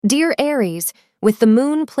Dear Aries, with the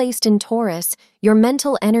moon placed in Taurus, your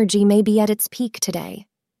mental energy may be at its peak today.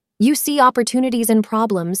 You see opportunities and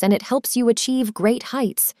problems, and it helps you achieve great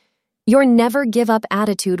heights. Your never-give-up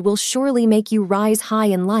attitude will surely make you rise high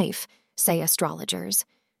in life, say astrologers.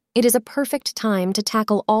 It is a perfect time to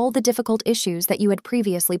tackle all the difficult issues that you had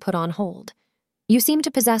previously put on hold. You seem to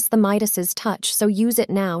possess the Midas's touch, so use it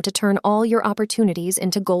now to turn all your opportunities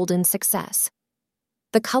into golden success.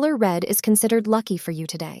 The color red is considered lucky for you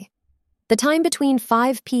today. The time between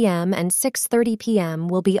 5 p.m. and 6:30 p.m.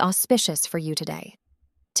 will be auspicious for you today.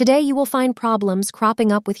 Today you will find problems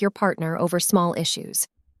cropping up with your partner over small issues.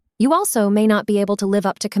 You also may not be able to live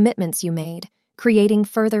up to commitments you made, creating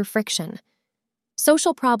further friction.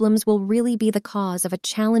 Social problems will really be the cause of a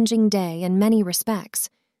challenging day in many respects.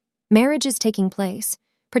 Marriage is taking place,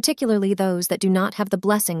 particularly those that do not have the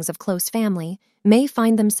blessings of close family, may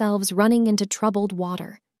find themselves running into troubled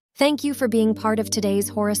water. Thank you for being part of today's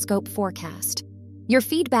horoscope forecast. Your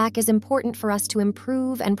feedback is important for us to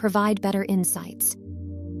improve and provide better insights.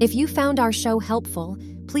 If you found our show helpful,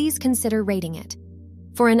 please consider rating it.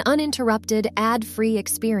 For an uninterrupted, ad-free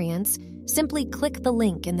experience, simply click the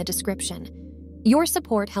link in the description. Your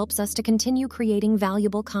support helps us to continue creating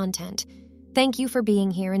valuable content. Thank you for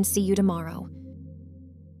being here and see you tomorrow.